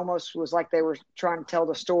it almost was like they were trying to tell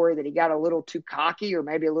the story that he got a little too cocky or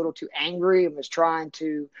maybe a little too angry and was trying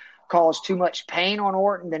to cause too much pain on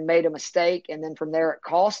Orton, then made a mistake, and then from there it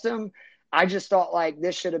cost him. I just thought like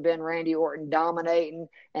this should have been Randy Orton dominating,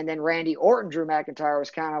 and then Randy Orton, Drew McIntyre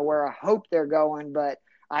was kind of where I hope they're going, but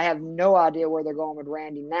I have no idea where they're going with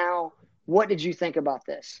Randy now. What did you think about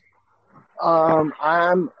this?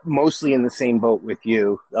 I'm mostly in the same boat with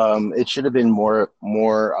you. It should have been more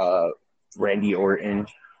Randy Orton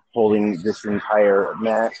holding this entire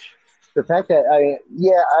match. The fact that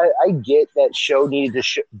I get that Show needed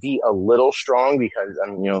to be a little strong because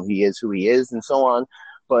he is who he is and so on.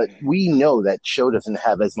 But we know that Show doesn't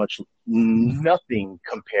have as much, nothing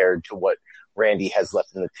compared to what Randy has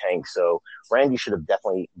left in the tank. So Randy should have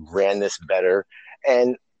definitely ran this better.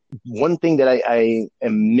 And one thing that I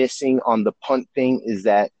am missing on the punt thing is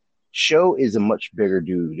that Show is a much bigger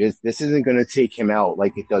dude. This isn't going to take him out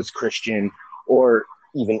like it does Christian or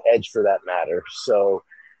even Edge for that matter. So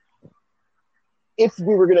if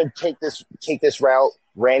we were going to take this route,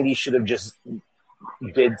 Randy should have just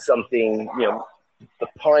did something, the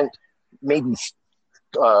punt, maybe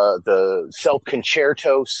the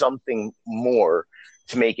self-concerto, something more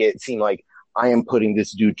to make it seem like I am putting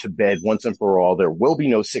this dude to bed once and for all. There will be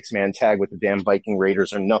no 6-man tag with the damn Viking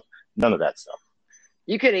Raiders or none of that stuff.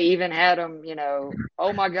 You could have even had him,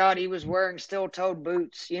 oh my God, he was wearing steel-toed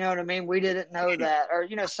boots. You know what I mean? We didn't know that. Or,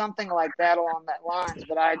 something like that along that lines.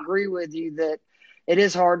 But I agree with you that it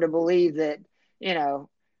is hard to believe that, and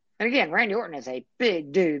again, Randy Orton is a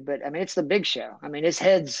big dude, but, it's the Big Show. His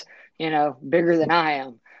head's, bigger than I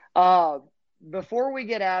am. Before we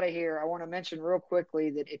get out of here, I want to mention real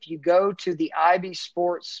quickly that if you go to the IB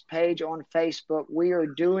Sports page on Facebook, we are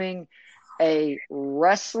doing a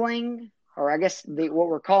wrestling, or I guess what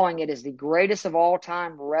we're calling it is the greatest of all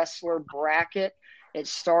time wrestler bracket. It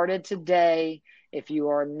started today. If you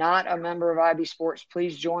are not a member of IB Sports,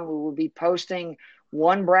 please join. We will be posting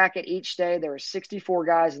one bracket each day. There are 64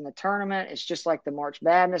 guys in the tournament. It's just like the March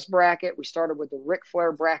Madness bracket. We started with the Ric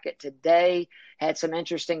Flair bracket today. Had some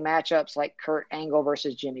interesting matchups like Kurt Angle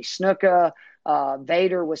versus Jimmy Snuka.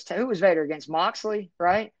 Vader who was Vader against Moxley,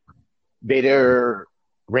 right? Vader,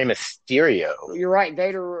 Rey Mysterio. You're right,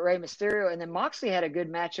 Vader, Rey Mysterio. And then Moxley had a good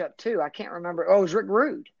matchup too. I can't remember. Oh, it was Rick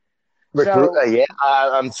Rude. Yeah,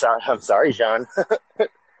 I'm sorry, John.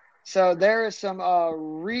 So there is some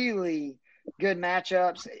really good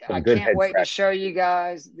matchups. I can't wait to show you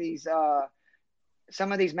guys these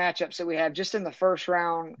some of these matchups that we have just in the first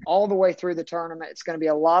round all the way through the tournament. It's going to be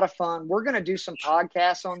a lot of fun. We're going to do some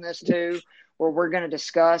podcasts on this too, where we're going to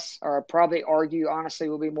discuss or probably argue, honestly,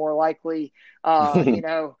 will be more likely,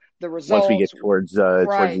 the results. Once we get towards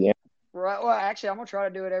the end. Right. Well, actually, I'm going to try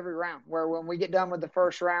to do it every round where when we get done with the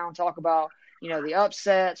first round, talk about, the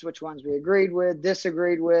upsets, which ones we agreed with,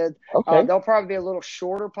 disagreed with. Okay. They'll probably be a little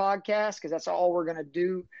shorter podcast because that's all we're going to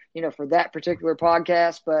do, for that particular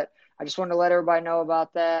podcast. But I just wanted to let everybody know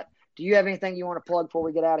about that. Do you have anything you want to plug before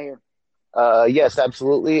we get out of here? Yes,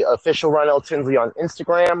 absolutely. Official Ronell Tinsley on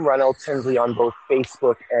Instagram, Ronell Tinsley on both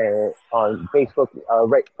Facebook and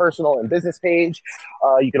personal and business page.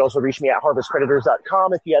 You can also reach me at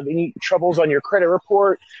harvestcreditors.com if you have any troubles on your credit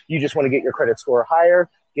report. You just want to get your credit score higher.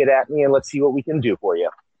 Get at me and let's see what we can do for you.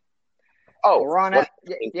 Oh, Ron, go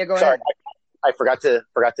ahead. Sorry, I forgot to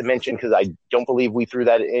mention because I don't believe we threw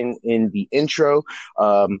that in the intro.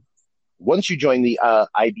 Once you join the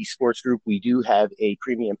IB Sports Group, we do have a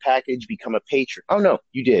premium package. Become a patron. Oh, no,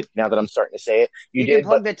 you did. Now that I'm starting to say it. You did. Can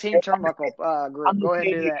plug the Team Turnbuckle group. Go ahead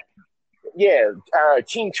and do that. Yeah,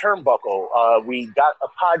 Team Turnbuckle. We got a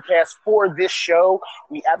podcast for this show.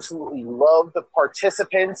 We absolutely love the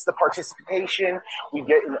participants, the participation. We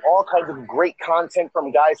get in all kinds of great content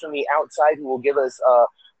from guys from the outside who will give us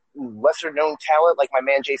lesser known talent like my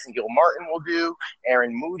man Jason Gilmartin will do.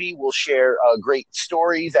 Aaron Moody will share great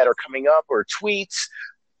stories that are coming up or tweets.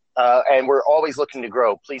 And we're always looking to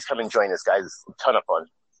grow. Please come and join us, guys. It's a ton of fun.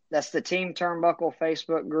 That's the Team Turnbuckle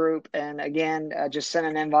Facebook group. And again, just send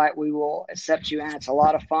an invite. We will accept you in. It's a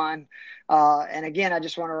lot of fun. And again, I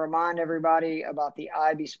just want to remind everybody about the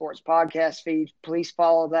IB Sports podcast feed. Please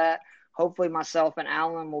follow that. Hopefully myself and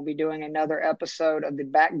Alan will be doing another episode of the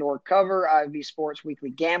Backdoor Cover, IB Sports Weekly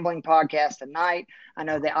Gambling Podcast tonight. I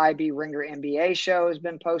know the IB Ringer NBA show has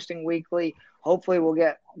been posting weekly. Hopefully we'll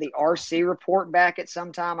get the RC report back at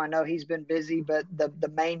some time. I know he's been busy, but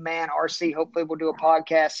the main man, RC, hopefully we'll do a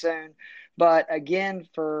podcast soon. But again,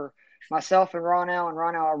 for myself and Ronell. And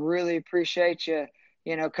Ronell, I really appreciate you,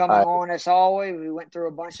 coming I on as always. We went through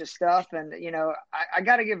a bunch of stuff, and I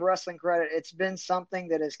got to give wrestling credit. It's been something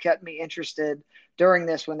that has kept me interested during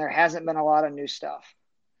this when there hasn't been a lot of new stuff.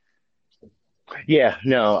 Yeah,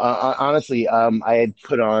 no, honestly, I had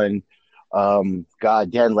put on,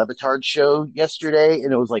 Dan Le Batard's show yesterday,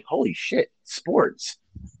 and it was like, holy shit, sports.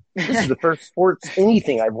 This is the first sports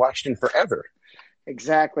anything I've watched in forever.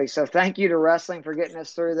 Exactly. So thank you to wrestling for getting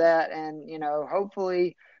us through that. And,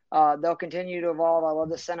 hopefully they'll continue to evolve. I love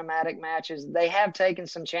the cinematic matches. They have taken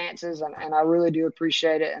some chances, and I really do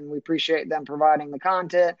appreciate it. And we appreciate them providing the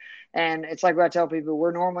content. And it's like what I tell people,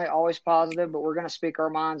 we're normally always positive, but we're going to speak our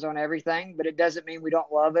minds on everything. But it doesn't mean we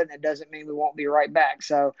don't love it. And it doesn't mean we won't be right back.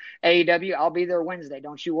 So AEW, I'll be there Wednesday.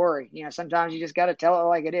 Don't you worry. Sometimes you just got to tell it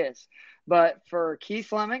like it is. But for Keith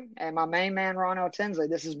Fleming and my main man, Ronell Tinsley,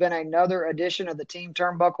 this has been another edition of the Team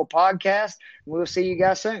Turnbuckle podcast. We'll see you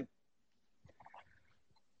guys soon.